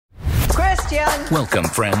Christian. Welcome,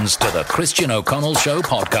 friends, to the Christian O'Connell Show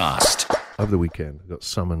podcast. Over the weekend, I got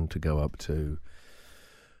summoned to go up to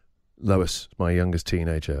Lois, my youngest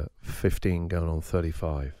teenager, 15 going on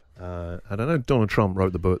 35. And I know Donald Trump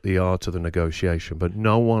wrote the book, The Art of the Negotiation, but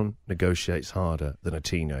no one negotiates harder than a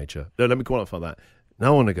teenager. No, let me qualify that.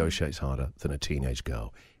 No one negotiates harder than a teenage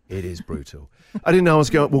girl. It is brutal. I didn't know I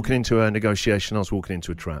was walking into a negotiation. I was walking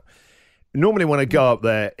into a trap. Normally when I go up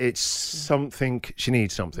there, it's something, she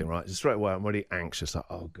needs something, right? So straight away, I'm really anxious. Like,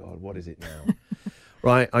 oh, God, what is it now?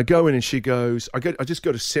 Right, I go in and she goes, I just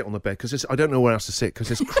go to sit on the bed because I don't know where else to sit because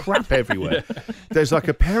there's crap everywhere. There's like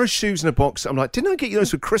a pair of shoes in a box. I'm like, didn't I get you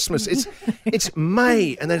those for Christmas? It's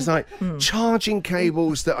May. And there's like charging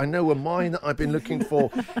cables that I know were mine that I've been looking for.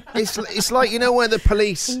 It's like, you know, where the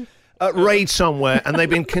police raid somewhere and they've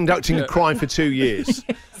been conducting a crime for 2 years.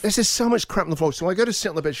 There's just so much crap on the floor. So I go to sit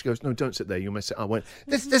on the bed. She goes, no, don't sit there. You'll mess it up. I went,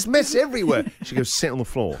 there's mess everywhere. She goes, sit on the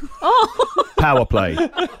floor. Oh. Power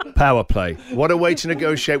play. What a way to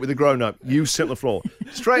negotiate with a grown-up. You sit on the floor.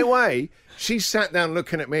 Straight away, she sat down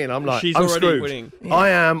looking at me and I'm like, she's I'm already screwed. winning.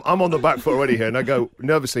 Yeah. I'm on the back foot already here. And I go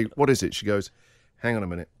nervously, what is it? She goes, hang on a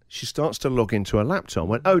minute. She starts to log into her laptop. I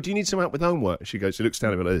went, oh, do you need some help with homework? She goes, she looks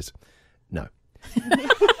down at me like this. No.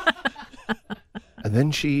 And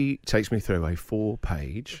then she takes me through a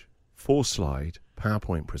 4-page, 4-slide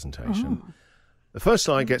PowerPoint presentation. Oh. The first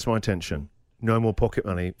slide gets my attention. No more pocket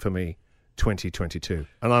money for me, 2022.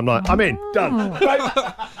 And I'm like, I'm in, done.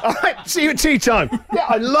 Right. All right, see you at tea time. Yeah,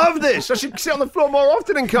 I love this. I should sit on the floor more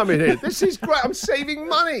often and come in here. This is great. I'm saving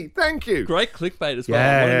money. Thank you. Great clickbait as well.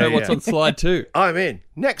 I want to know what's on slide 2. I'm in.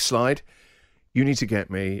 Next slide. You need to get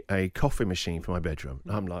me a coffee machine for my bedroom.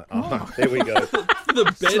 I'm like, here we go.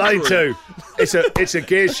 Slide 2. It's a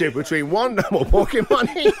gear shift between 1, no more pocket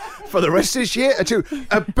money for the rest of this year, and 2,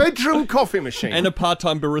 a bedroom coffee machine. And a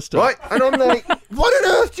part-time barista. Right? And I'm like, what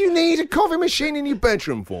on earth do you need a coffee machine in your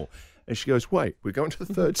bedroom for? And she goes, wait, we're going to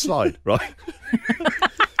the 3rd slide, right?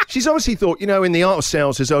 She's obviously thought, you know, in the art of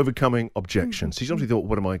sales is overcoming objections. She's obviously thought,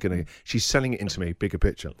 what am I going to... She's selling it into me, bigger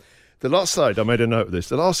picture. The last slide, I made a note of this.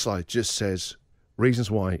 The last slide just says... reasons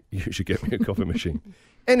why you should get me a coffee machine.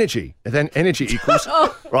 Energy. And then energy equals,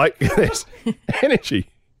 right?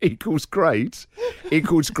 Energy equals grades,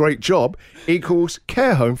 equals great job, equals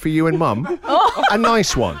care home for you and mum. A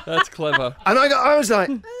nice one. That's clever. And I was like,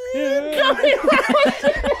 coming around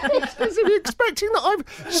as if you're expecting that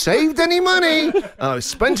I've saved any money. I've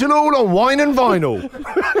spent it all on wine and vinyl.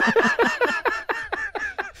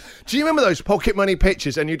 Do you remember those pocket money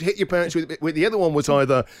pictures? And you'd hit your parents with the other one was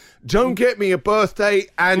either don't get me a birthday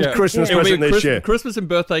and Christmas present this year. Christmas and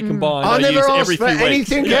birthday combined. I never asked for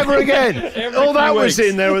anything ever again. All that was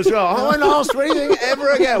in there as well. I won't ask for anything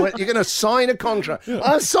ever again. You're going to sign a contract.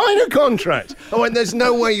 I'll sign a contract. I went, there's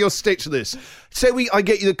no way you'll stick to this. Say I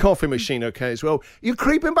get you the coffee machine, okay, as well. You're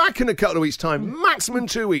creeping back in a couple of weeks' time. Maximum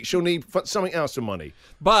 2 weeks. You'll need something else for money.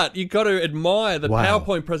 But you've got to admire the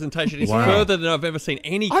PowerPoint presentation. It's further than I've ever seen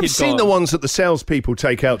any kid. I've seen the ones that the salespeople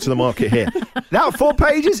take out to the market here. That 4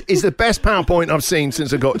 pages is the best PowerPoint I've seen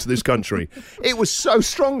since I got to this country. It was so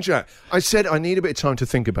strong, Jack. I said, I need a bit of time to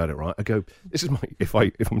think about it, right? I go, this is my, if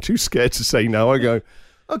I'm too scared to say no, I go,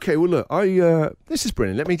 okay, well, look, this is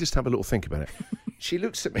brilliant. Let me just have a little think about it. She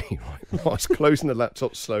looks at me, right, whilst closing the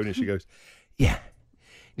laptop slowly, and she goes, yeah,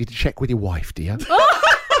 you need to check with your wife, do you?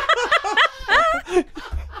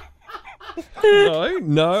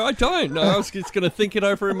 No, I don't. No, I was just going to think it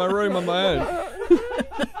over in my room on my own.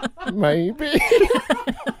 Maybe.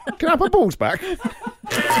 Can I have my balls back?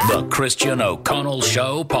 The Christian O'Connell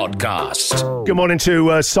Show podcast. Good morning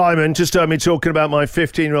to Simon. Just heard me talking about my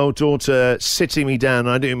 15-year-old daughter sitting me down.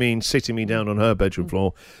 I do mean sitting me down on her bedroom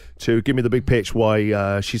floor to give me the big pitch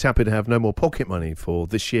why she's happy to have no more pocket money for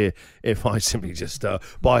this year if I simply just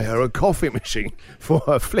buy her a coffee machine for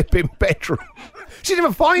her flipping bedroom. She'd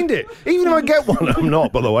never find it. Even if I get one, I'm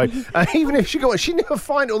not, by the way. Even if she got one, she'd never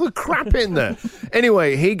find all the crap in there.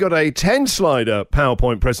 Anyway, he got a 10-slider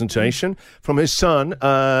PowerPoint presentation from his son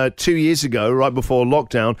 2 years ago, right before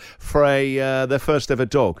lockdown, for their first ever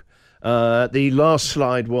dog. The last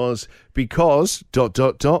slide was because ...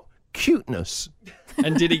 cuteness.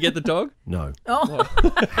 And did he get the dog? No. Oh.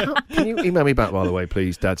 Can you email me back, by the way,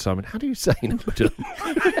 please, Dad Simon? How do you say no?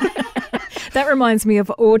 That reminds me of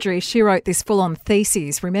Audrey. She wrote this full-on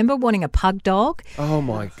thesis. Remember wanting a pug dog? Oh,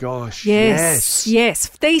 my gosh. Yes.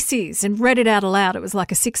 Thesis. And read it out aloud. It was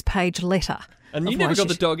like a 6-page letter. And you never got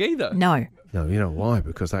the dog either? No. No, you know why?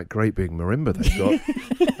 Because that great big marimba they've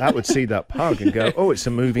got, that would see that pug and go, oh, it's a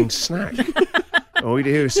moving snack. Or we'd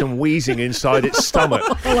hear some wheezing inside its stomach.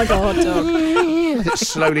 Oh, my God, dog. It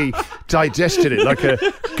slowly digested it like a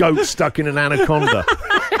goat stuck in an anaconda.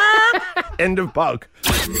 End of bug.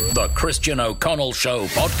 The Christian O'Connell Show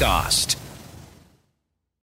podcast.